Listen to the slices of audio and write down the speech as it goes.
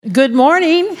Good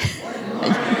morning.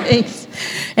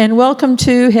 And welcome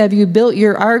to Have You Built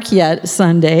Your Ark Yet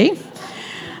Sunday.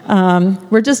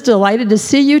 We're just delighted to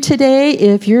see you today.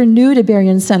 If you're new to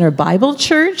Berrien Center Bible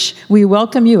Church, we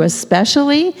welcome you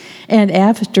especially. And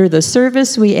after the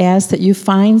service, we ask that you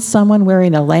find someone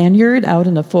wearing a lanyard out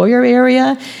in the foyer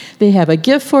area. They have a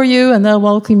gift for you, and they'll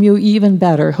welcome you even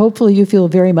better. Hopefully you feel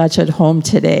very much at home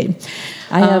today.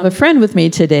 I have a friend with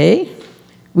me today.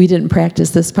 We didn't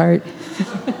practice this part.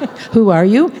 Who are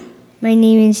you? My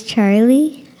name is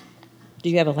Charlie. Do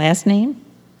you have a last name?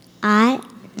 I.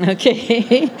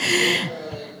 Okay.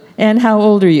 And how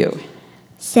old are you?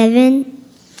 7.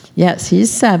 Yes, he's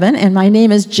 7. And my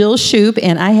name is Jill Shoup,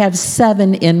 and I have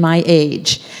 7 in my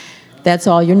age. That's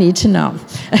all you need to know.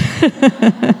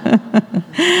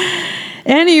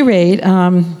 Any rate,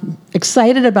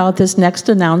 excited about this next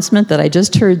announcement that I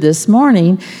just heard this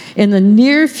morning. In the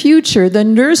near future, the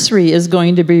nursery is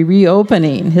going to be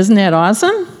reopening. Isn't that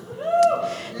awesome?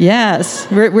 Yes,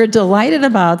 we're delighted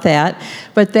about that,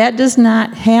 but that does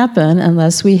not happen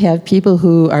unless we have people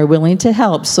who are willing to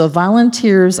help. So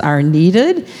volunteers are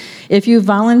needed. If you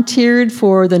volunteered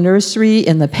for the nursery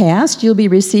in the past, you'll be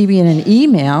receiving an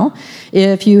email.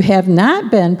 If you have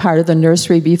not been part of the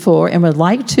nursery before and would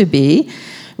like to be,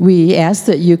 we ask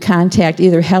that you contact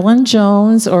either Helen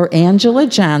Jones or Angela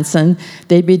Johnson.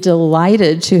 They'd be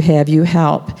delighted to have you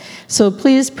help. So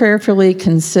please prayerfully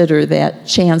consider that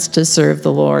chance to serve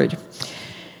the Lord.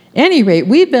 Any rate,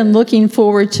 we've been looking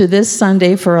forward to this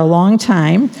Sunday for a long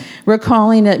time. We're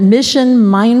calling it Mission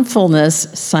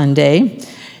Mindfulness Sunday.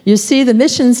 You see, the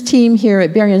missions team here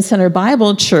at Berrien Center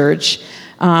Bible Church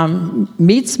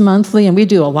meets monthly, and we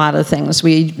do a lot of things.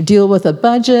 We deal with a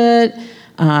budget.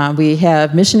 We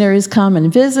have missionaries come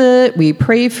and visit. We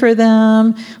pray for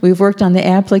them. We've worked on the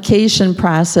application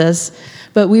process.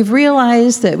 But we've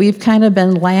realized that we've kind of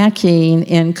been lacking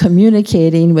in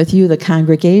communicating with you, the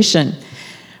congregation.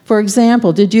 For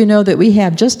example, did you know that we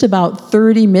have just about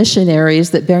 30 missionaries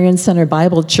that Berrien Center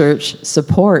Bible Church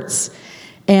supports?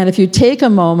 And if you take a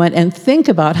moment and think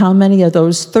about how many of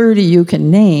those 30 you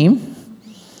can name,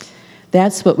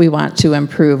 that's what we want to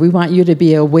improve. We want you to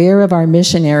be aware of our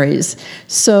missionaries.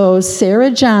 So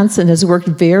Sarah Johnson has worked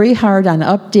very hard on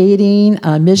updating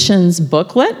a missions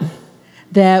booklet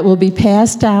that will be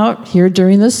passed out here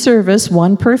during the service,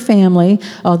 one per family.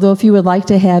 Although if you would like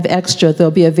to have extra,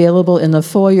 they'll be available in the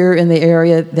foyer in the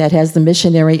area that has the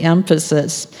missionary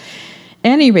emphasis.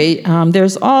 Any rate,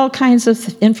 there's all kinds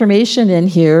of information in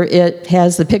here. It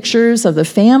has the pictures of the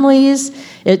families.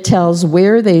 It tells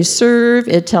where they serve.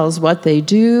 It tells what they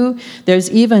do. There's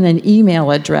even an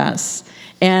email address.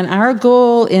 And our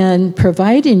goal in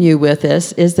providing you with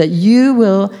this is that you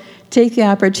will take the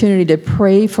opportunity to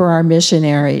pray for our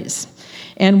missionaries.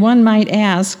 And one might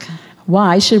ask,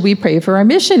 why should we pray for our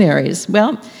missionaries?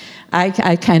 Well,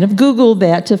 I kind of Googled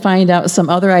that to find out some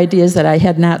other ideas that I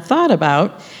had not thought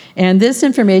about. And this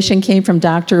information came from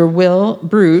Dr. Will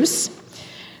Bruce.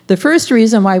 The first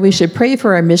reason why we should pray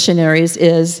for our missionaries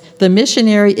is the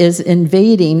missionary is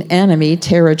invading enemy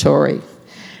territory.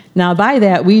 Now, by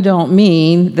that, we don't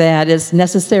mean that it's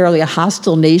necessarily a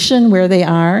hostile nation where they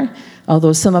are,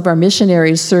 although some of our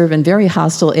missionaries serve in very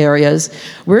hostile areas.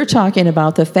 We're talking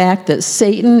about the fact that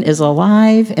Satan is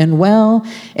alive and well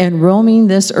and roaming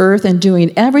this earth and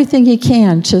doing everything he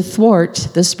can to thwart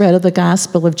the spread of the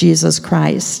gospel of Jesus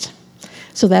Christ.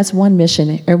 So that's one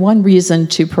reason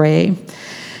to pray.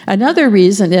 Another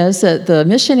reason is that the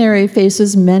missionary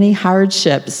faces many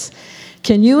hardships.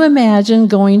 Can you imagine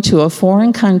going to a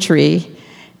foreign country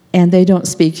and they don't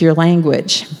speak your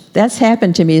language? That's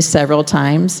happened to me several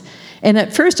times. And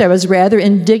at first I was rather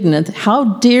indignant.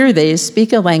 How dare they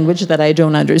speak a language that I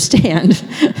don't understand?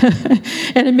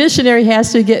 And a missionary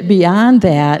has to get beyond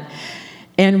that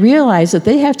and realize that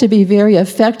they have to be very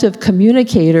effective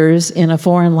communicators in a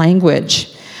foreign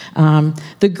language.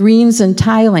 The Greens in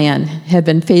Thailand have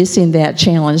been facing that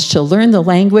challenge to learn the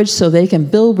language so they can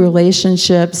build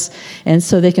relationships and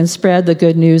so they can spread the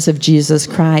good news of Jesus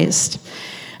Christ.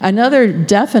 Another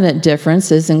definite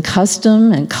difference is in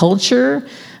custom and culture,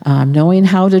 knowing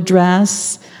how to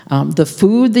dress, the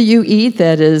food that you eat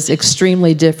that is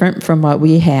extremely different from what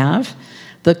we have.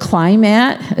 The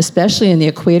climate, especially in the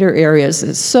equator areas,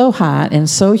 is so hot and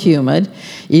so humid,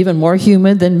 even more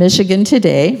humid than Michigan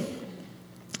today.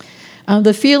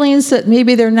 The feelings that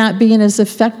maybe they're not being as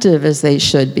effective as they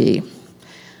should be.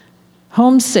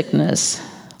 Homesickness,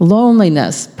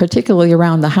 loneliness, particularly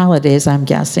around the holidays, I'm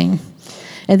guessing.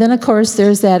 And then, of course,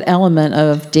 there's that element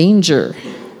of danger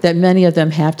that many of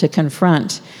them have to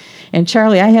confront. And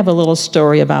Charlie, I have a little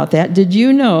story about that. Did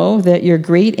you know that your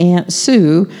great aunt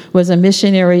Sue was a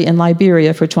missionary in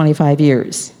Liberia for 25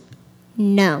 years?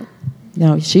 No.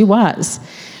 No, she was.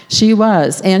 She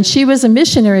was. And she was a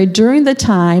missionary during the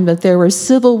time that there were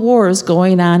civil wars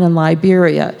going on in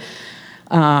Liberia.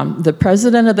 The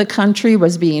president of the country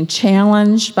was being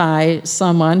challenged by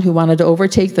someone who wanted to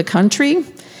overtake the country,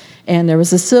 and there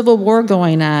was a civil war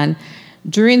going on.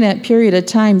 During that period of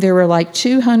time, there were like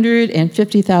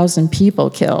 250,000 people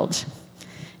killed.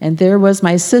 And there was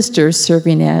my sister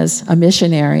serving as a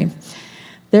missionary.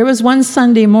 There was one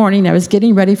Sunday morning, I was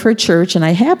getting ready for church, and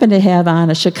I happened to have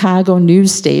on a Chicago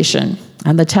news station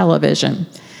on the television.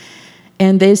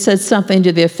 And they said something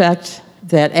to the effect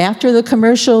that after the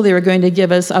commercial, they were going to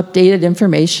give us updated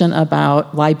information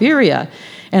about Liberia.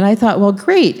 And I thought, well,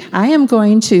 great, I am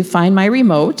going to find my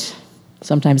remote.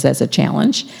 Sometimes that's a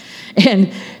challenge.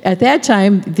 And at that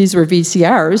time, these were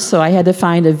VCRs, so I had to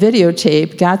find a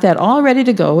videotape, got that all ready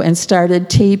to go, and started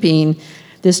taping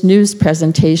this news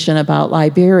presentation about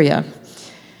Liberia.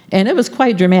 And it was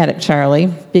quite dramatic, Charlie,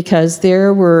 because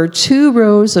there were 2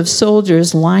 rows of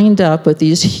soldiers lined up with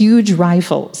these huge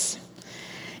rifles.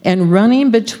 And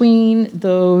running between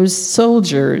those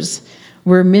soldiers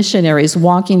were missionaries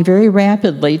walking very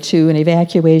rapidly to an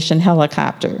evacuation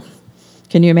helicopter.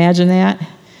 Can you imagine that?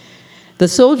 The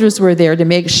soldiers were there to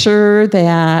make sure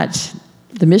that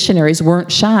the missionaries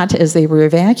weren't shot as they were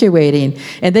evacuating.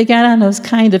 And they got on those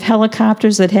kind of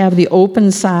helicopters that have the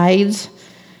open sides.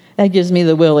 That gives me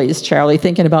the willies, Charlie,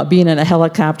 thinking about being in a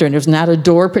helicopter and there's not a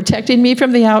door protecting me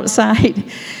from the outside.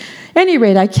 At any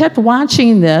rate, I kept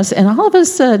watching this, and all of a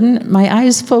sudden, my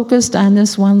eyes focused on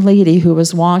this one lady who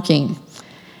was walking.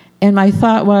 And my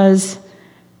thought was,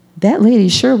 that lady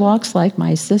sure walks like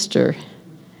my sister.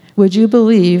 Would you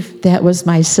believe that was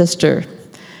my sister?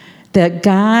 That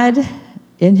God,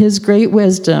 in His great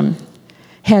wisdom,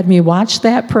 had me watch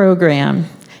that program,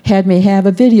 had me have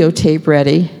a videotape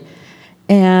ready,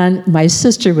 and my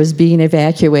sister was being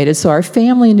evacuated. So our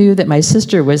family knew that my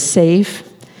sister was safe,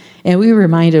 and we were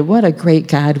reminded what a great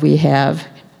God we have.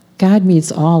 God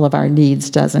meets all of our needs,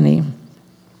 doesn't He?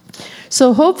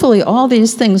 So hopefully all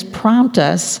these things prompt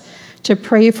us to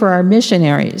pray for our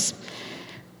missionaries.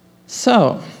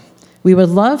 So we would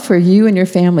love for you and your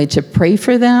family to pray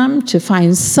for them, to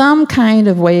find some kind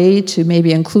of way to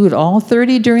maybe include all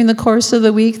 30 during the course of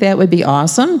the week. That would be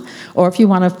awesome. Or if you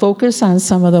want to focus on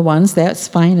some of the ones, that's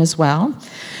fine as well.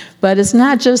 But it's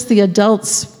not just the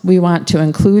adults we want to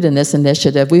include in this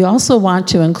initiative. We also want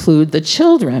to include the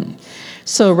children.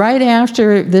 So right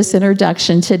after this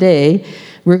introduction today,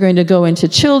 we're going to go into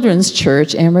children's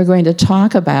church and we're going to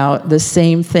talk about the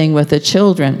same thing with the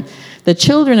children. The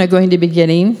children are going to be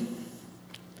getting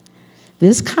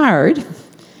this card.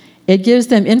 It gives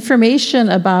them information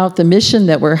about the mission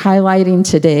that we're highlighting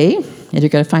today, and you're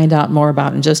going to find out more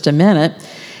about in just a minute.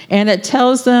 And it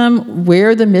tells them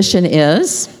where the mission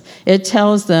is. It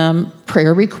tells them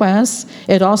prayer requests.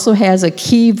 It also has a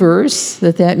key verse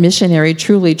that missionary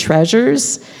truly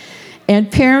treasures.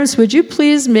 And parents, would you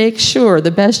please make sure,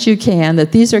 the best you can,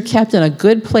 that these are kept in a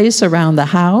good place around the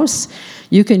house.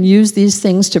 You can use these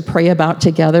things to pray about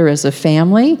together as a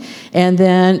family. And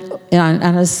then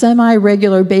on a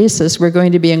semi-regular basis, we're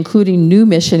going to be including new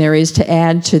missionaries to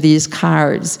add to these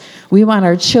cards. We want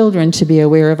our children to be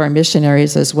aware of our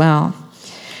missionaries as well.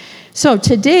 So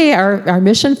today, our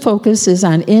mission focus is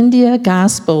on India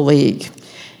Gospel League.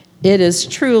 It is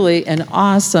truly an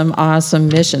awesome, awesome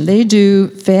mission. They do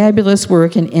fabulous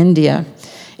work in India.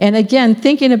 And again,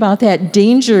 thinking about that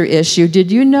danger issue,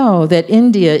 did you know that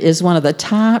India is one of the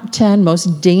top 10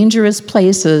 most dangerous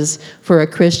places for a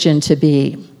Christian to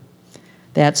be?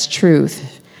 That's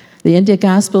truth. The India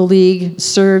Gospel League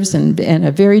serves in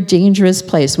a very dangerous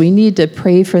place. We need to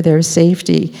pray for their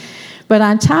safety. But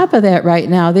on top of that right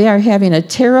now, they are having a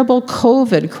terrible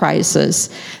COVID crisis.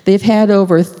 They've had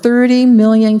over 30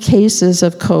 million cases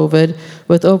of COVID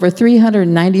with over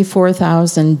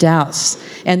 394,000 deaths.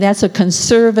 And that's a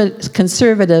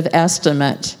conservative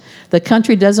estimate. The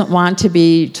country doesn't want to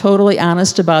be totally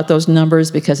honest about those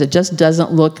numbers because it just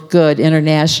doesn't look good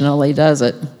internationally, does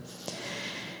it?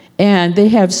 And they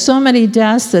have so many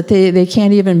deaths that they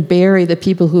can't even bury the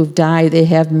people who've died. They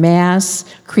have mass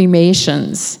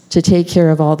cremations to take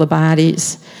care of all the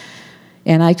bodies.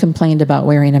 And I complained about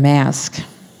wearing a mask.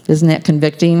 Isn't that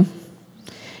convicting?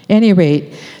 At any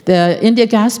rate, the India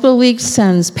Gospel League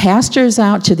sends pastors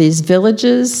out to these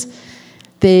villages.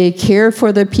 They care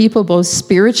for the people both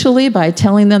spiritually by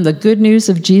telling them the good news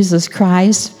of Jesus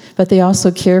Christ, but they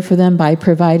also care for them by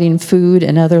providing food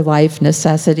and other life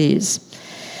necessities.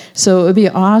 So it would be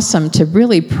awesome to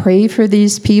really pray for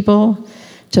these people,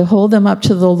 to hold them up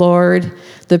to the Lord.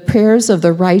 The prayers of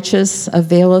the righteous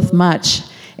availeth much.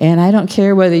 And I don't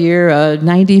care whether you're a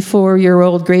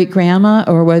 94-year-old great-grandma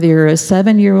or whether you're a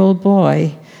 7-year-old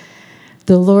boy,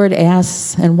 the Lord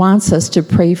asks and wants us to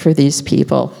pray for these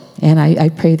people. And I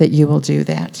pray that you will do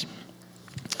that.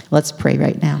 Let's pray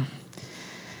right now.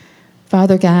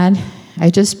 Father God, I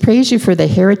just praise you for the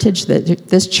heritage that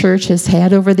this church has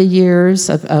had over the years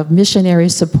of missionary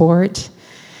support.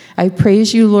 I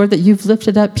praise you, Lord, that you've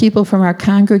lifted up people from our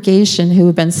congregation who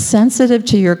have been sensitive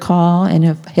to your call and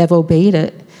have obeyed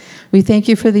it. We thank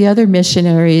you for the other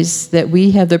missionaries that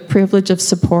we have the privilege of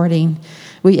supporting.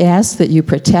 We ask that you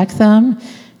protect them,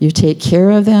 you take care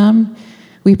of them.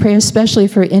 We pray especially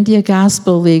for India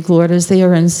Gospel League, Lord, as they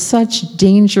are in such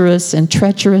dangerous and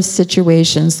treacherous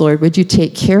situations, Lord. Would you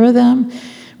take care of them?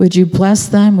 Would you bless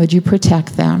them? Would you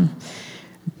protect them?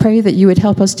 Pray that you would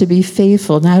help us to be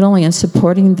faithful, not only in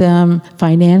supporting them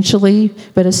financially,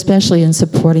 but especially in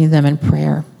supporting them in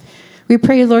prayer. We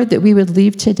pray, Lord, that we would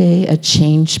leave today a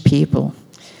changed people.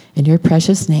 In your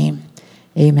precious name,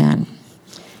 amen.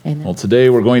 Well,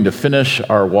 today we're going to finish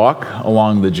our walk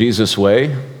along the Jesus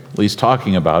way, at least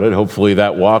talking about it. Hopefully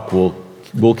that walk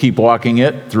we'll keep walking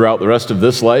it throughout the rest of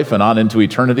this life and on into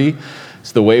eternity.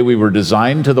 It's the way we were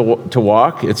designed to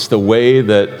walk. It's the way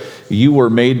that you were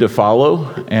made to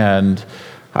follow. And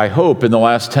I hope in the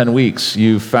last 10 weeks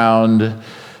you've found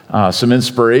some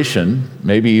inspiration,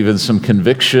 maybe even some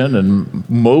conviction and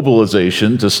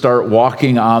mobilization to start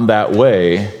walking on that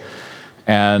way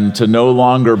and to no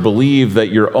longer believe that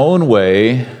your own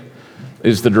way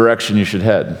is the direction you should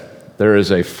head. There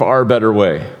is a far better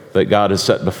way that God has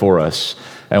set before us.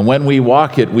 And when we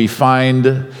walk it, we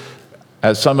find,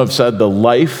 as some have said, the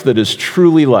life that is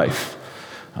truly life.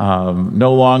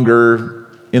 No longer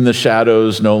in the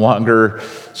shadows, no longer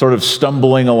sort of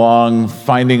stumbling along,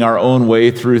 finding our own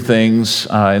way through things.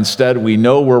 Instead, we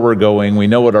know where we're going. We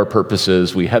know what our purpose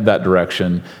is. We head that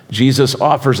direction. Jesus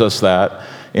offers us that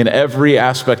in every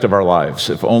aspect of our lives,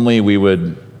 if only we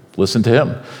would listen to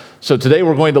him. So today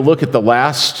we're going to look at the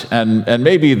last and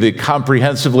maybe the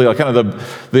comprehensively, like kind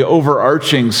of the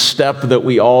overarching step that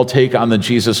we all take on the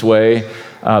Jesus way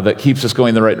that keeps us going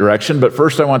in the right direction. But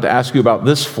first I want to ask you about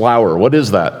this flower. What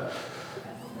is that?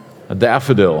 A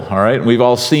daffodil, all right? We've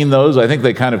all seen those. I think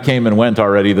they kind of came and went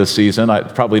already this season.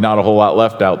 Probably not a whole lot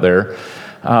left out there.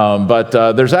 But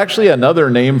there's actually another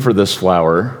name for this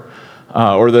flower,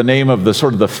 or the name of the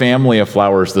sort of the family of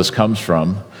flowers this comes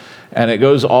from. And it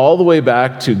goes all the way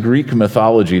back to Greek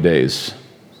mythology days.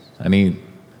 Any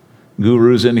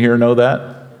gurus in here know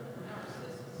that?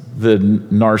 The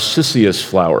Narcissus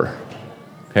flower.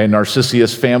 Okay,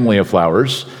 Narcissus family of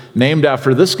flowers, named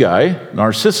after this guy,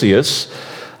 Narcissus,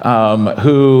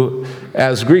 who,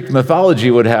 as Greek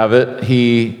mythology would have it,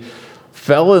 he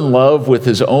fell in love with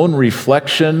his own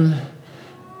reflection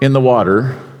in the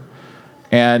water,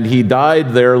 and he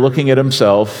died there looking at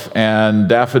himself, and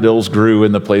daffodils grew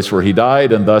in the place where he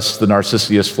died, and thus the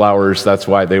Narcissus flowers, that's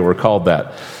why they were called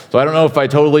that. So I don't know if I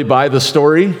totally buy the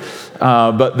story,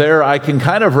 but there I can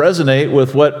kind of resonate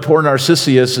with what poor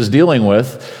Narcissus is dealing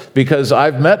with, because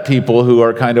I've met people who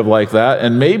are kind of like that,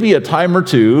 and maybe a time or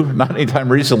two, not any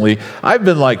time recently, I've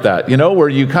been like that, where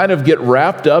you kind of get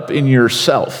wrapped up in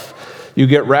yourself. You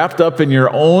get wrapped up in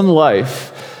your own life,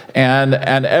 and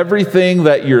everything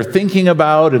that you're thinking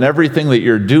about and everything that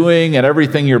you're doing and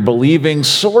everything you're believing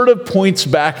sort of points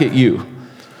back at you.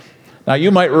 Now,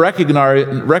 you might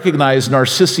recognize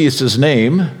Narcissus'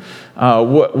 name.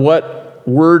 What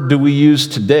word do we use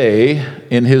today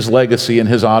in his legacy, in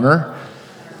his honor?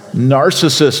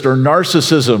 Narcissist or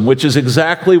narcissism, which is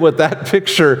exactly what that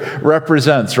picture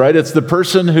represents, right? It's the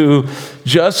person who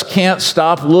just can't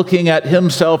stop looking at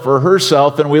himself or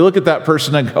herself, and we look at that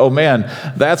person and go, man,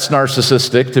 that's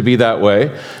narcissistic to be that way.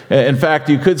 In fact,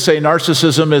 you could say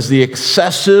narcissism is the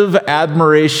excessive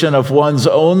admiration of one's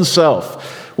own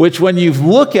self, which when you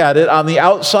look at it on the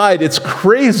outside, it's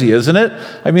crazy, isn't it?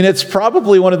 I mean, it's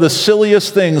probably one of the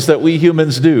silliest things that we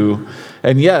humans do,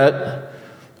 and yet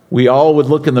we all would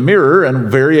look in the mirror,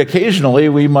 and very occasionally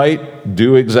we might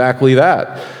do exactly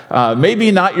that.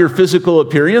 Maybe not your physical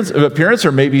appearance,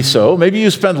 or maybe so. Maybe you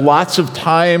spend lots of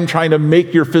time trying to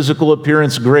make your physical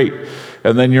appearance great,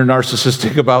 and then you're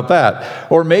narcissistic about that.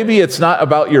 Or maybe it's not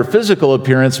about your physical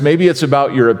appearance, maybe it's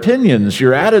about your opinions,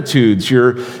 your attitudes,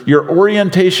 your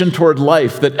orientation toward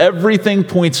life, that everything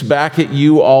points back at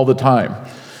you all the time.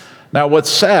 Now, what's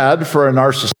sad for a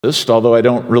narcissist, although I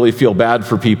don't really feel bad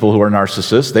for people who are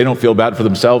narcissists, they don't feel bad for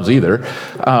themselves either,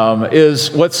 is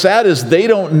what's sad is they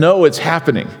don't know it's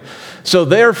happening. So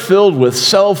they're filled with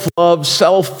self-love,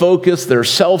 self-focus, they're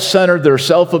self-centered, they're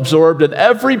self-absorbed, and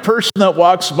every person that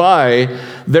walks by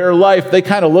their life, they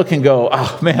kind of look and go,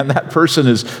 oh man, that person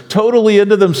is totally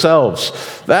into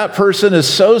themselves. That person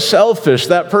is so selfish.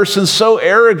 That person's so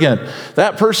arrogant.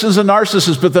 That person's a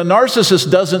narcissist. But the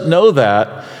narcissist doesn't know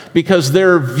that because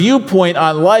their viewpoint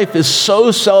on life is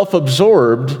so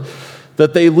self-absorbed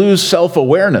that they lose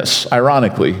self-awareness,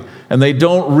 ironically. And they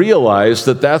don't realize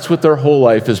that that's what their whole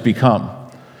life has become.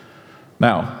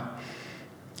 Now,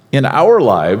 in our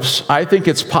lives, I think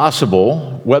it's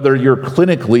possible, whether you're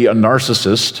clinically a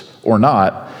narcissist or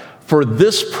not, for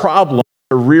this problem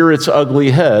to rear its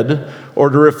ugly head or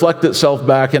to reflect itself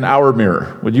back in our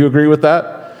mirror. Would you agree with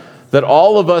that? That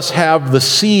all of us have the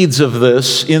seeds of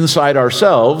this inside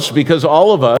ourselves because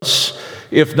all of us,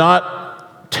 if not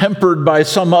tempered by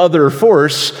some other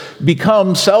force,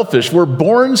 become selfish. We're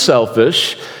born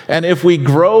selfish, and if we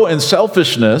grow in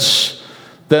selfishness,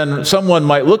 then someone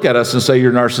might look at us and say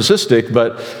you're narcissistic,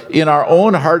 but in our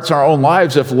own hearts, our own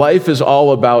lives, if life is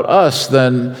all about us,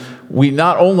 then we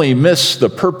not only miss the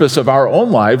purpose of our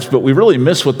own lives, but we really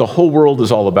miss what the whole world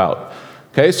is all about.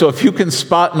 Okay, so if you can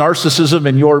spot narcissism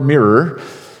in your mirror,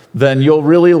 then you'll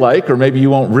really like, or maybe you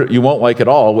won't like at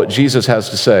all, what Jesus has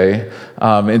to say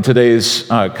in today's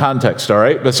context, all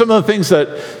right? But some of the things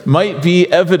that might be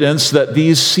evidence that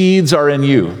these seeds are in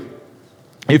you.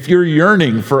 If you're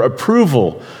yearning for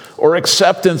approval or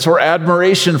acceptance or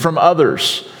admiration from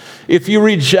others, if you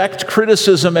reject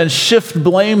criticism and shift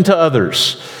blame to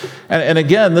others. And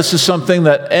again, this is something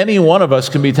that any one of us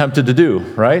can be tempted to do,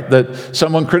 right? That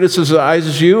someone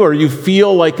criticizes you or you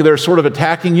feel like they're sort of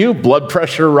attacking you, blood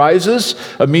pressure rises,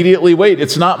 immediately wait,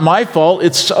 it's not my fault,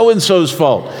 it's so-and-so's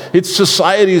fault. It's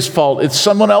society's fault, it's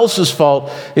someone else's fault.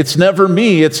 It's never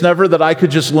me, it's never that I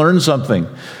could just learn something.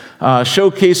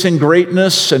 Showcasing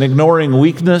greatness and ignoring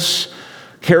weakness,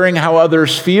 caring how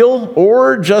others feel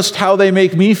or just how they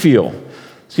make me feel.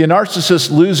 See, a narcissist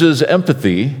loses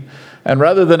empathy. And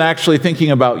rather than actually thinking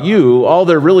about you, all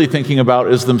they're really thinking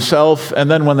about is themselves.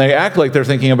 And then when they act like they're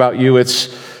thinking about you, it's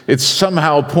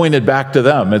somehow pointed back to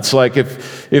them. It's like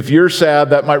if you're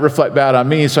sad, that might reflect bad on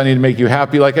me, so I need to make you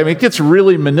happy. It gets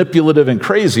really manipulative and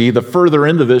crazy the further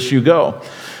into this you go.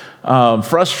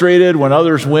 Frustrated when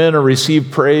others win or receive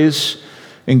praise.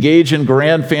 Engage in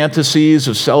grand fantasies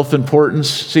of self-importance.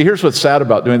 See, here's what's sad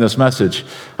about doing this message.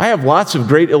 I have lots of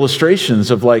great illustrations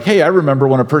of hey, I remember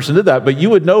when a person did that, but you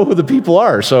would know who the people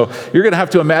are. So you're going to have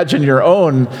to imagine your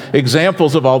own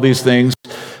examples of all these things.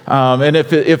 And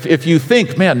if you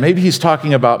think, man, maybe he's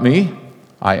talking about me,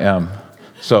 I am.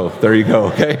 So there you go,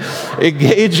 okay?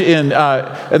 Engage in,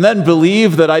 and then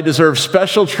believe that I deserve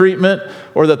special treatment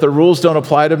or that the rules don't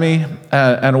apply to me.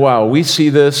 And wow, we see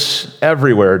this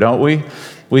everywhere, don't we?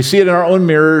 We see it in our own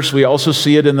mirrors. We also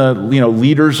see it in the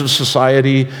leaders of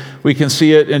society. We can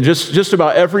see it in just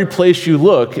about every place you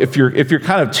look. If you're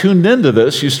kind of tuned into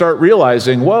this, you start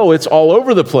realizing, whoa, it's all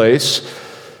over the place.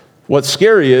 What's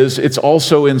scary is it's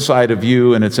also inside of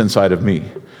you and it's inside of me.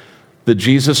 The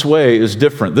Jesus way is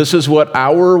different. This is what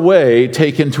our way,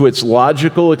 taken to its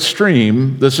logical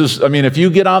extreme, if you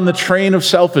get on the train of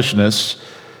selfishness,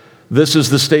 this is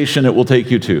the station it will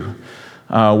take you to.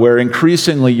 Where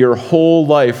increasingly your whole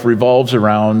life revolves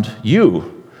around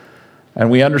you. And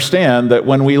we understand that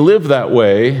when we live that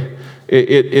way,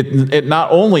 it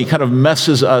not only kind of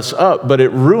messes us up, but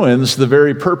it ruins the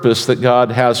very purpose that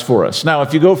God has for us. Now,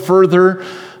 if you go further,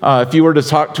 if you were to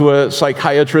talk to a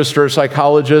psychiatrist or a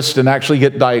psychologist and actually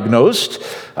get diagnosed,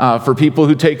 for people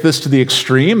who take this to the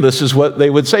extreme, this is what they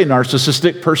would say: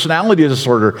 narcissistic personality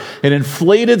disorder, an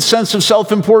inflated sense of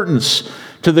self-importance,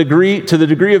 to the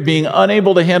degree of being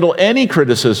unable to handle any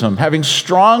criticism, having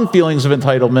strong feelings of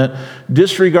entitlement,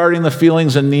 disregarding the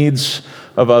feelings and needs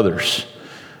of others.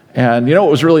 And you know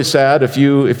what was really sad? If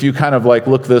you kind of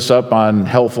look this up on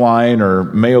Healthline or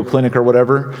Mayo Clinic or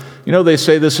whatever, they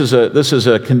say this is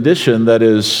a condition that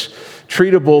is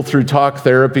treatable through talk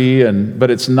therapy, but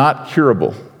it's not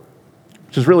curable,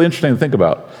 which is really interesting to think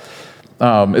about.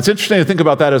 It's interesting to think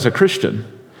about that as a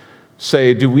Christian.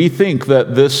 Say, do we think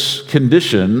that this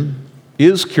condition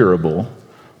is curable?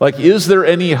 Is there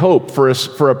any hope for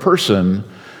a person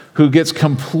who gets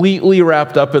completely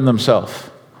wrapped up in themselves?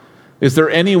 Is there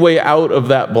any way out of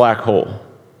that black hole?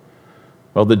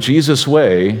 Well, the Jesus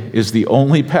way is the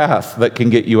only path that can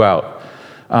get you out.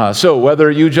 So whether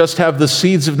you just have the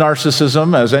seeds of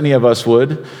narcissism, as any of us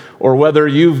would, or whether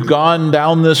you've gone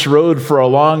down this road for a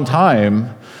long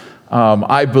time,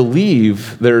 I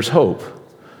believe there's hope.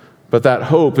 But that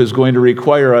hope is going to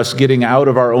require us getting out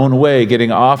of our own way,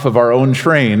 getting off of our own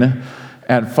train,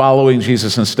 and following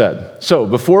Jesus instead. So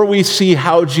before we see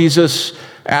how Jesus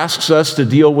asks us to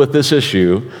deal with this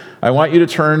issue, I want you to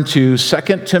turn to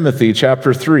 2 Timothy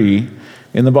chapter 3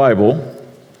 in the Bible,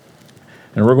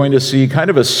 and we're going to see kind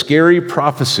of a scary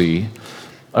prophecy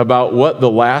about what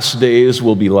the last days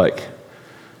will be like.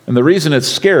 And the reason it's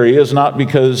scary is not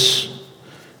because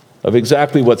of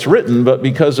exactly what's written, but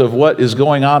because of what is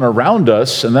going on around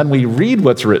us, and then we read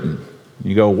what's written.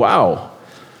 You go, wow.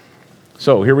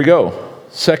 So here we go.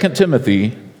 2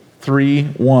 Timothy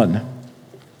 3:1.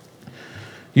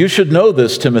 You should know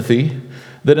this, Timothy,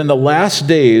 that in the last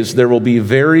days there will be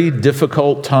very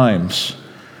difficult times,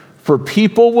 for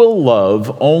people will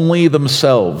love only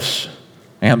themselves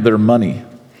and their money.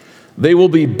 They will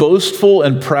be boastful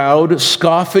and proud,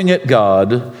 scoffing at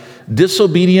God,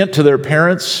 disobedient to their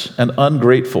parents, and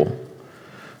ungrateful.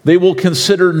 They will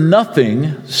consider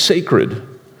nothing sacred.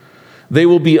 They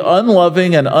will be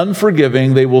unloving and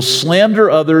unforgiving. They will slander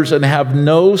others and have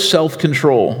no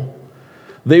self-control.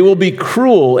 They will be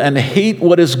cruel and hate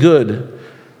what is good.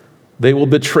 They will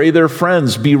betray their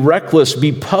friends, be reckless,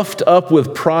 be puffed up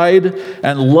with pride,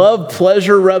 and love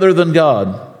pleasure rather than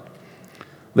God.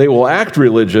 They will act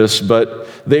religious, but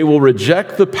they will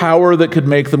reject the power that could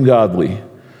make them godly.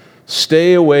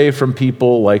 Stay away from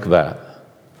people like that.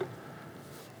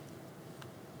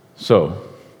 So,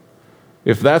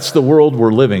 if that's the world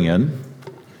we're living in,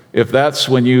 if that's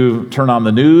when you turn on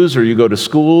the news or you go to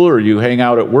school or you hang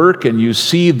out at work and you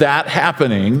see that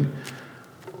happening,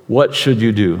 what should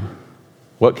you do?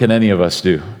 What can any of us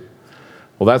do?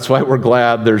 Well, that's why we're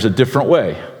glad there's a different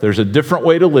way. There's a different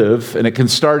way to live, and it can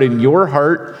start in your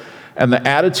heart and the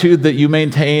attitude that you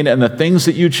maintain and the things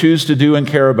that you choose to do and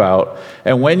care about.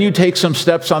 And when you take some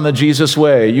steps on the Jesus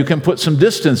way, you can put some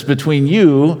distance between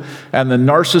you and the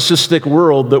narcissistic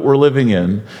world that we're living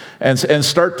in and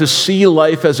start to see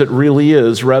life as it really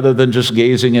is rather than just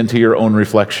gazing into your own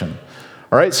reflection.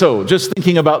 All right, so just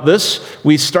thinking about this,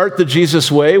 we start the Jesus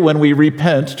way when we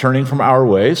repent, turning from our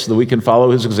way so that we can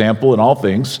follow his example in all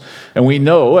things. And we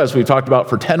know, as we've talked about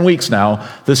for 10 weeks now,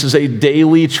 this is a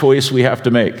daily choice we have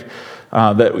to make.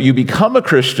 That you become a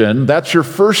Christian, that's your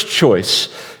first choice,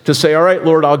 to say, all right,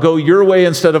 Lord, I'll go your way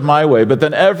instead of my way. But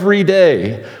then every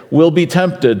day we'll be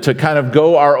tempted to kind of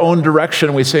go our own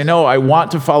direction. We say, no, I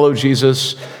want to follow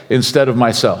Jesus instead of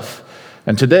myself.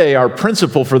 And today, our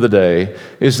principle for the day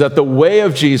is that the way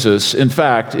of Jesus, in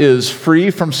fact, is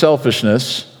free from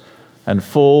selfishness and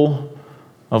full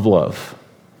of love.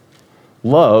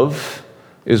 Love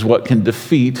is what can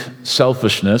defeat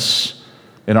selfishness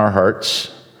in our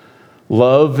hearts.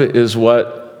 Love is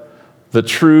what the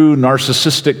true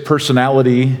narcissistic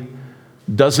personality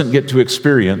doesn't get to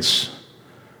experience,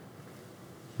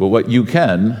 but what you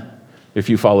can if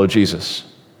you follow Jesus.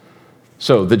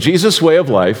 So the Jesus way of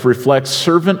life reflects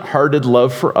servant-hearted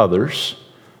love for others,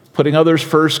 putting others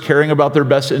first, caring about their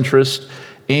best interest,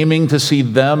 aiming to see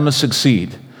them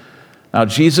succeed. Now,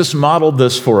 Jesus modeled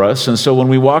this for us, and so when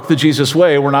we walk the Jesus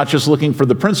way, we're not just looking for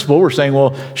the principle, we're saying,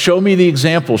 well, show me the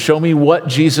example, show me what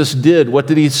Jesus did, what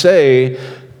did he say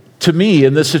to me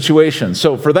in this situation?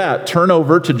 So for that, turn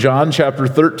over to John chapter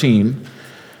 13, and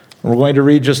we're going to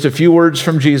read just a few words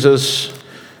from Jesus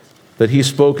that he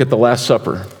spoke at the Last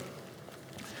Supper.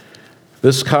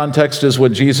 This context is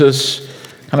when Jesus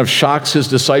kind of shocks his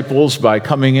disciples by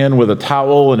coming in with a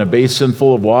towel and a basin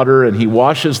full of water, and he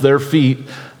washes their feet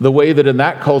the way that in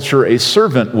that culture a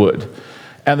servant would.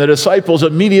 And the disciples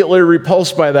immediately are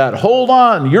repulsed by that. Hold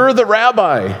on, you're the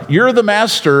rabbi, you're the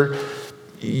master.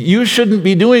 You shouldn't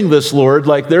be doing this, Lord.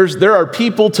 Like there are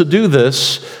people to do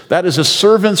this. That is a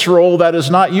servant's role. That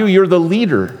is not you. You're the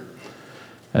leader.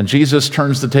 And Jesus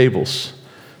turns the tables.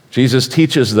 Jesus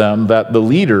teaches them that the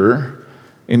leader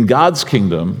in God's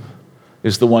kingdom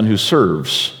is the one who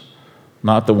serves,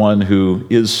 not the one who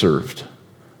is served.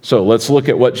 So let's look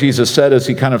at what Jesus said as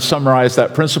he kind of summarized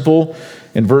that principle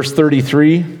in verse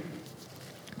 33.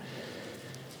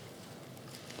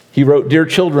 He wrote, "Dear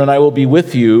children, I will be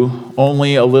with you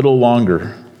only a little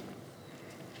longer.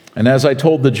 And as I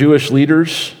told the Jewish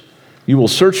leaders, you will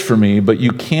search for me, but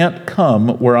you can't come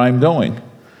where I'm going.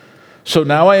 So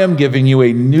now I am giving you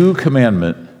a new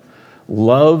commandment.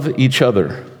 Love each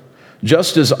other.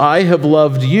 Just as I have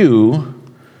loved you,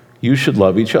 you should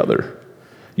love each other.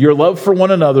 Your love for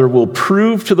one another will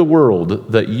prove to the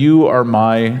world that you are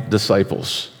my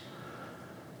disciples."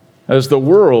 As the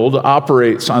world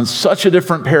operates on such a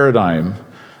different paradigm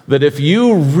that if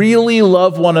you really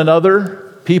love one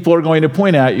another, people are going to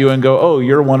point at you and go, oh,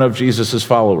 you're one of Jesus'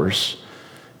 followers.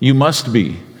 You must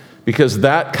be, because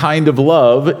that kind of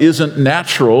love isn't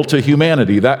natural to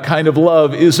humanity. That kind of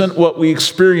love isn't what we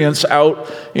experience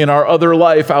out in our other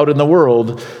life out in the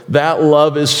world. That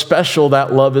love is special.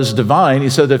 That love is divine.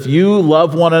 He said, if you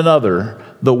love one another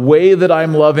the way that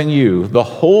I'm loving you, the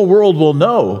whole world will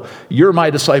know you're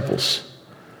my disciples.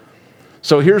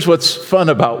 So here's what's fun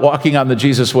about walking on the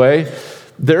Jesus way.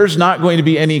 There's not going to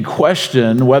be any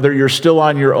question whether you're still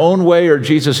on your own way or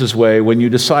Jesus' way when you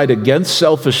decide against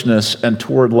selfishness and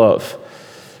toward love.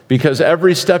 Because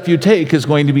every step you take is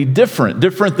going to be different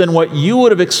than what you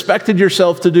would have expected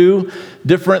yourself to do,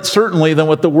 different certainly than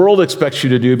what the world expects you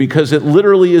to do, because it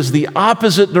literally is the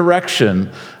opposite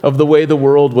direction of the way the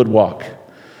world would walk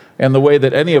and the way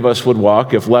that any of us would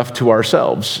walk if left to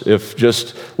ourselves, if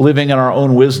just living in our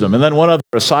own wisdom. And then one other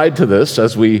aside to this,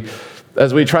 as we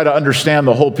try to understand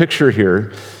the whole picture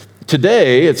here,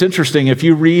 today, it's interesting, if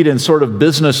you read in sort of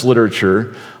business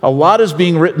literature, a lot is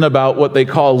being written about what they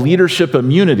call leadership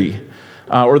immunity,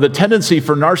 or the tendency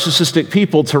for narcissistic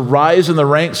people to rise in the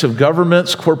ranks of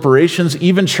governments, corporations,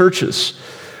 even churches.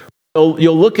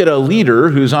 You'll look at a leader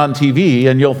who's on TV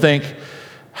and you'll think,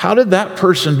 how did that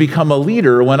person become a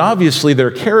leader when obviously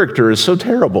their character is so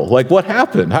terrible? Like, what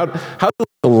happened? How do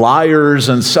liars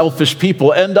and selfish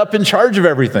people end up in charge of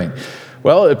everything?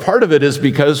 Well, part of it is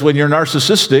because when you're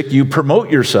narcissistic, you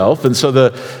promote yourself. And so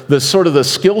the sort of the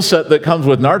skill set that comes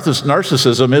with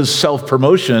narcissism is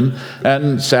self-promotion.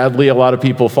 And sadly, a lot of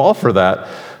people fall for that.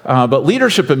 But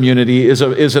leadership immunity is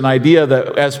an idea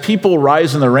that as people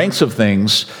rise in the ranks of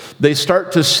things, they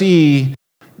start to see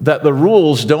that the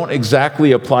rules don't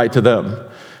exactly apply to them.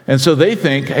 And so they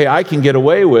think, hey, I can get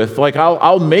away with, like,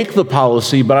 I'll make the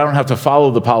policy, but I don't have to follow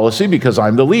the policy because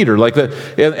I'm the leader.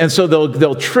 And so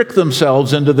they'll trick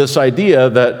themselves into this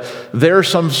idea that they're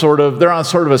on sort of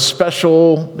a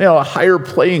special, a higher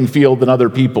playing field than other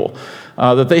people.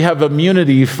 That they have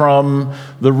immunity from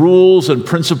the rules and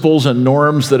principles and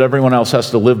norms that everyone else has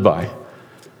to live by.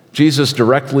 Jesus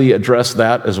directly addressed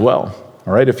that as well.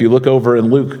 All right, if you look over in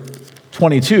Luke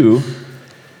 22,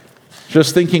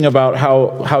 just thinking about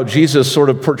how Jesus sort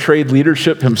of portrayed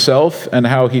leadership himself and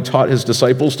how he taught his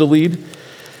disciples to lead.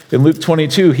 In Luke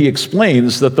 22, he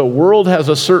explains that the world has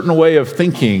a certain way of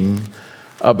thinking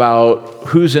about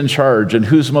who's in charge and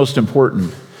who's most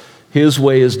important. His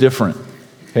way is different.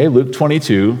 Okay, Luke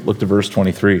 22, look to verse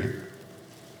 23.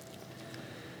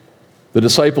 The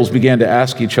disciples began to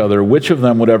ask each other which of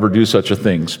them would ever do such a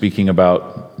thing, speaking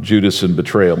about Judas and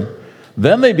betrayal.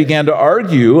 Then they began to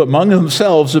argue among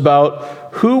themselves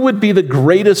about who would be the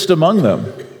greatest among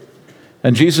them.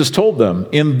 And Jesus told them,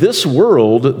 in this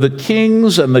world, the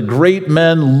kings and the great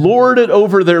men lord it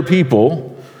over their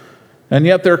people, and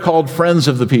yet they're called friends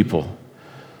of the people.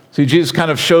 See, Jesus kind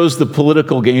of shows the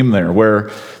political game there,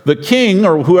 where the king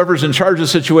or whoever's in charge of the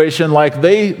situation, like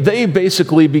they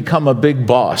basically become a big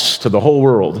boss to the whole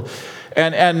world.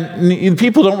 And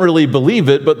people don't really believe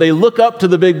it, but they look up to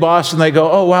the big boss and they go,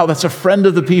 oh, wow, that's a friend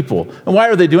of the people. And why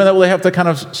are they doing that? Well, they have to kind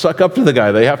of suck up to the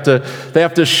guy. They have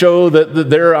to show that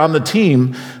they're on the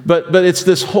team. But it's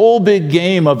this whole big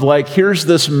game of like, here's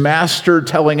this master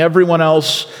telling everyone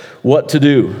else what to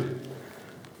do.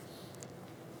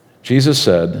 Jesus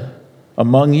said,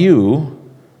 among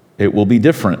you, it will be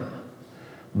different.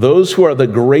 Those who are the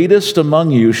greatest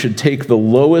among you should take the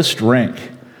lowest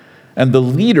rank, and the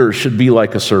leader should be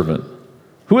like a servant.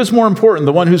 Who is more important,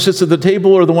 the one who sits at the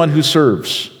table or the one who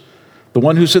serves? The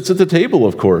one who sits at the table,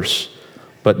 of course,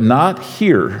 but not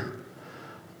here.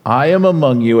 I am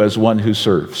among you as one who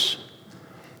serves.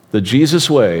 The Jesus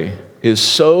way is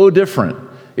so different.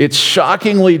 It's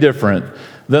shockingly different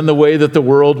than the way that the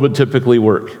world would typically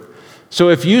work. So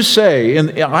if you say,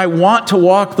 I want to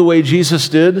walk the way Jesus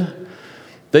did,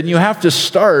 then you have to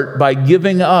start by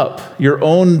giving up your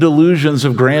own delusions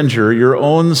of grandeur, your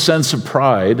own sense of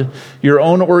pride, your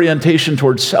own orientation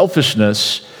towards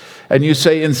selfishness, and you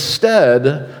say,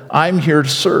 instead, I'm here to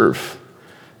serve.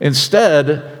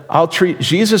 Instead, I'll treat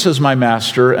Jesus as my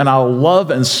master, and I'll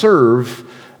love and serve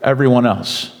everyone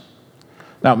else.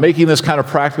 Now, making this kind of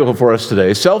practical for us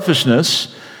today,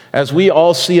 selfishness, as we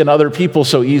all see in other people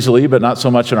so easily, but not so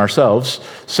much in ourselves,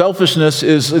 selfishness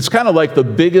it's kind of like the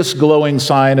biggest glowing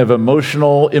sign of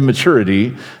emotional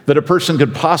immaturity that a person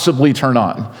could possibly turn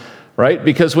on, right?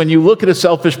 Because when you look at a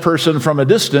selfish person from a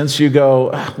distance, you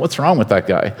go, what's wrong with that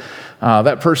guy?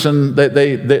 That person,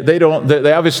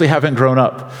 they obviously haven't grown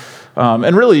up.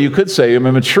 And really, you could say,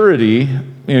 maturity,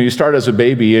 you start as a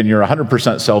baby and you're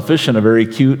 100% selfish in a very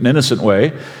cute and innocent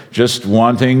way, just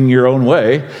wanting your own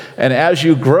way. And as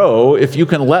you grow, if you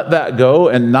can let that go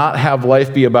and not have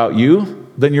life be about you,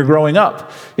 then you're growing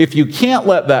up. If you can't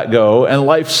let that go and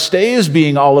life stays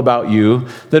being all about you,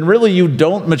 then really you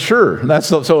don't mature. And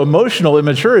so emotional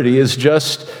immaturity is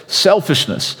just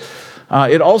selfishness.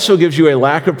 It also gives you a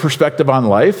lack of perspective on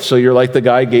life. So you're like the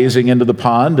guy gazing into the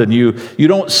pond, and you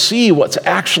don't see what's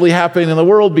actually happening in the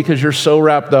world because you're so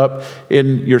wrapped up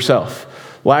in yourself.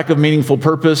 Lack of meaningful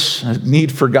purpose,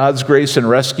 need for God's grace and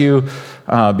rescue,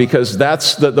 because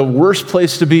that's the worst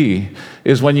place to be,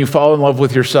 is when you fall in love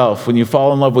with yourself, when you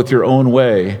fall in love with your own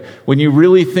way, when you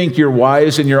really think you're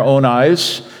wise in your own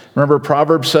eyes. Remember,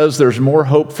 Proverbs says there's more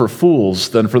hope for fools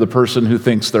than for the person who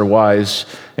thinks they're wise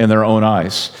in their own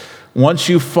eyes. Once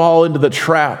you fall into the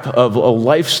trap of a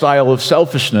lifestyle of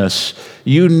selfishness,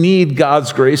 you need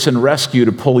God's grace and rescue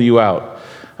to pull you out,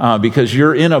 because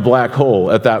you're in a black hole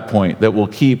at that point that will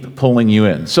keep pulling you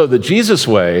in. So the Jesus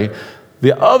way,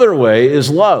 the other way, is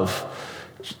love.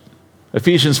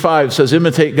 Ephesians 5 says,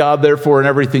 imitate God, therefore, in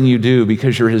everything you do,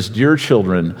 because you're his dear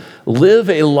children. Live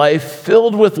a life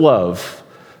filled with love,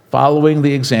 following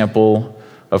the example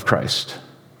of Christ.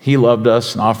 He loved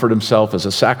us and offered himself as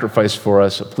a sacrifice for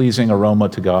us, a pleasing aroma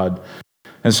to God.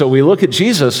 And so we look at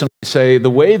Jesus and we say,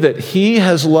 the way that he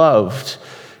has loved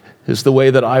is the way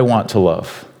that I want to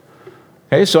love.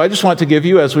 Okay, so I just want to give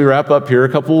you, as we wrap up here, a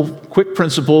couple quick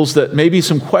principles that maybe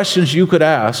some questions you could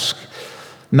ask,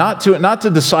 not to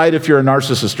decide if you're a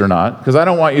narcissist or not, because I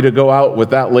don't want you to go out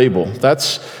with that label.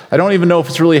 I don't even know if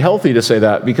it's really healthy to say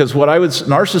that, because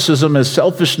narcissism is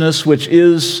selfishness, which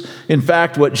is, in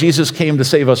fact, what Jesus came to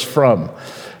save us from.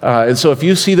 And so if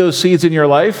you see those seeds in your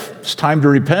life, it's time to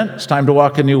repent. It's time to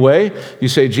walk a new way. You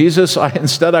say, Jesus,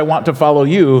 instead I want to follow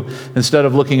you instead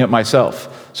of looking at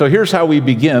myself. So here's how we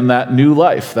begin that new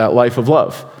life, that life of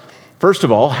love. First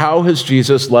of all, how has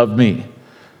Jesus loved me?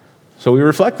 So we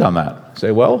reflect on that.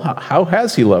 Say, well, how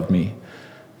has he loved me?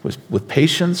 With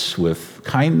patience, with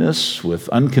kindness, with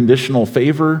unconditional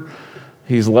favor.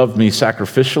 He's loved me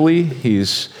sacrificially.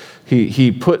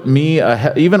 He put me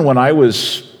ahead. Even when I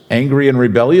was angry and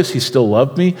rebellious, he still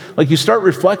loved me. Like, you start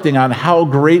reflecting on how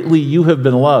greatly you have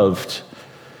been loved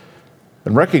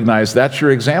and recognize that's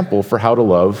your example for how to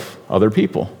love other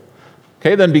people.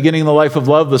 Okay, then beginning the life of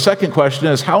love, the second question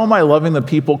is, how am I loving the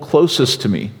people closest to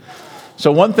me?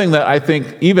 So one thing that I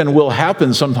think even will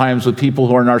happen sometimes with people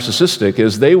who are narcissistic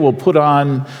is they will put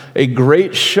on a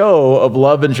great show of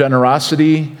love and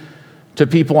generosity to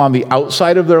people on the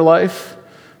outside of their life,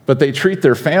 but they treat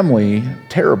their family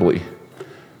terribly.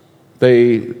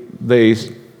 They're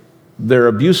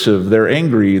abusive, they're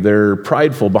angry, they're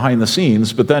prideful behind the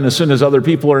scenes, but then as soon as other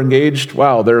people are engaged,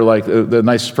 wow, they're like the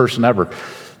nicest person ever.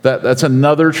 That's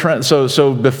another trend.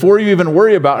 So before you even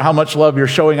worry about how much love you're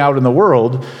showing out in the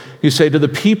world, you say, to the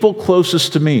people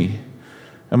closest to me,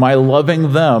 am I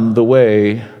loving them the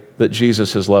way that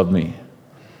Jesus has loved me?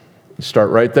 You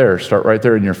start right there. Start right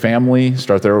there in your family.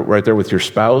 Start there, right there with your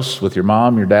spouse, with your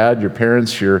mom, your dad, your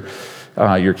parents, your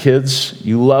kids.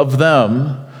 You love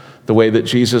them the way that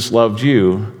Jesus loved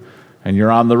you, and you're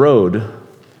on the road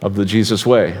of the Jesus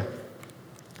way.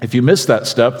 If you miss that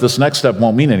step, this next step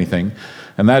won't mean anything.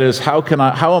 And that is, how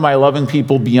am I loving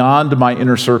people beyond my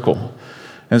inner circle?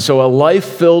 And so a life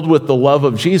filled with the love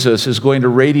of Jesus is going to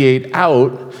radiate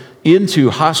out into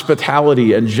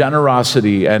hospitality and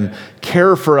generosity and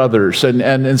care for others. And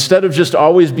instead of just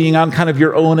always being on kind of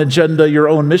your own agenda, your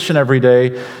own mission every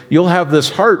day, you'll have this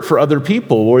heart for other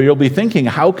people where you'll be thinking,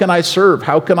 how can I serve?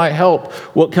 How can I help?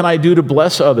 What can I do to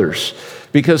bless others?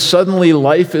 Because suddenly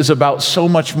life is about so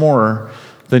much more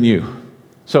than you.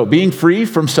 So being free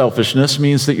from selfishness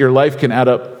means that your life can add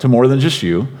up to more than just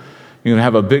you. You can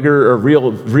have a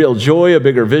real joy, a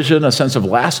bigger vision, a sense of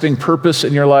lasting purpose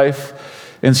in your life,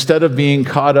 instead of being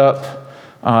caught up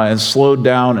and slowed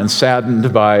down and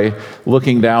saddened by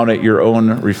looking down at your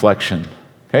own reflection.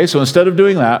 Okay, so instead of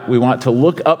doing that, we want to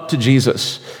look up to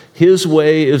Jesus. His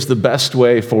way is the best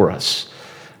way for us.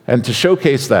 And to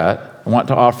showcase that, I want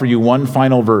to offer you one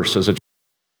final verse as a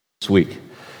this week.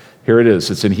 Here it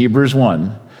is. It's in Hebrews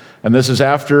 1. And this is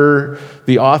after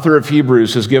the author of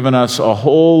Hebrews has given us a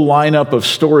whole lineup of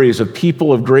stories of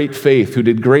people of great faith who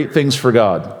did great things for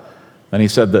God. And he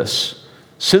said this: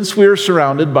 since we are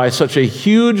surrounded by such a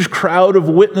huge crowd of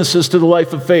witnesses to the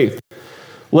life of faith,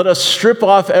 let us strip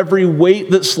off every weight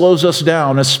that slows us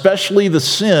down, especially the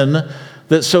sin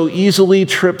that so easily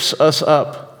trips us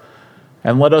up.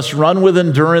 And let us run with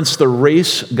endurance the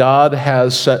race God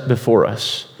has set before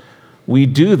us. We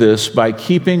do this by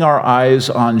keeping our eyes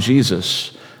on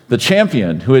Jesus, the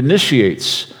champion who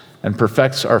initiates and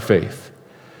perfects our faith.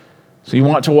 So you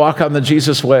want to walk on the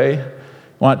Jesus way?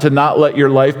 Want to not let your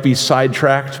life be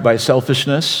sidetracked by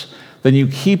selfishness? then you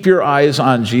keep your eyes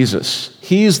on Jesus.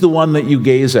 He's the one that you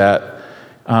gaze at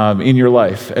in your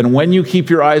life. And when you keep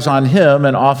your eyes on him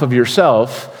and off of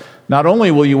yourself, not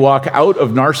only will you walk out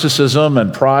of narcissism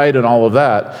and pride and all of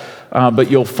that,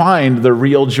 but you'll find the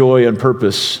real joy and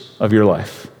purpose of your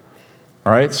life.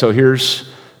 All right, so here's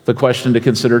the question to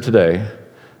consider today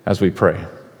as we pray.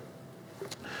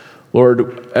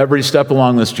 Lord, every step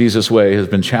along this Jesus way has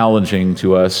been challenging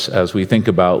to us as we think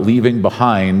about leaving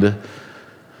behind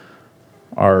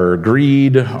our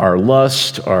greed, our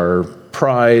lust, our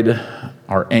pride,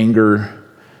 our anger,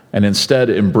 and instead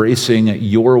embracing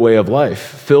your way of life,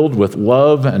 filled with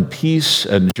love and peace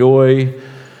and joy.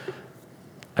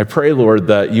 I pray, Lord,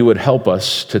 that you would help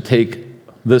us to take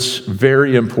this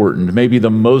very important, maybe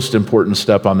the most important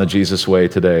step on the Jesus way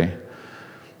today,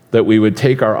 that we would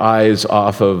take our eyes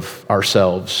off of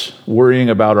ourselves, worrying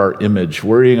about our image,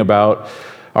 worrying about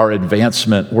our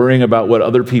advancement, worrying about what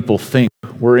other people think,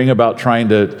 worrying about trying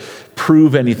to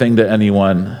prove anything to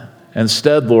anyone.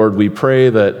 Instead, Lord, we pray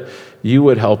that you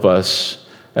would help us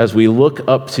as we look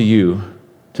up to you,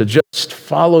 to just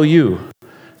follow you,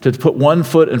 to put one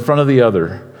foot in front of the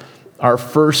other. Our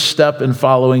first step in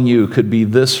following you could be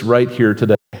this right here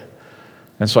today.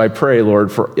 And so I pray,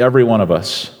 Lord, for every one of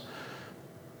us,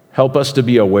 help us to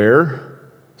be aware,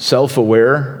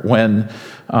 self-aware,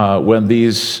 when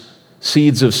these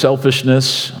seeds of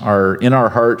selfishness are in our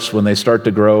hearts, when they start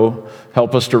to grow.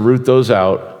 Help us to root those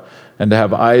out and to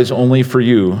have eyes only for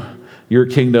you, your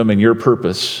kingdom and your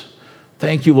purpose.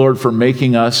 Thank you, Lord, for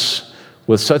making us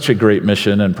with such a great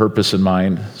mission and purpose in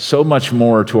mind, so much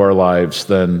more to our lives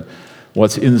than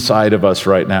what's inside of us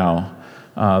right now,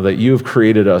 that you've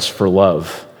created us for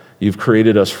love. You've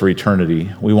created us for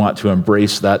eternity. We want to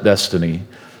embrace that destiny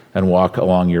and walk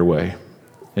along your way.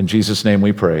 In Jesus' name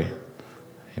we pray.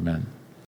 Amen.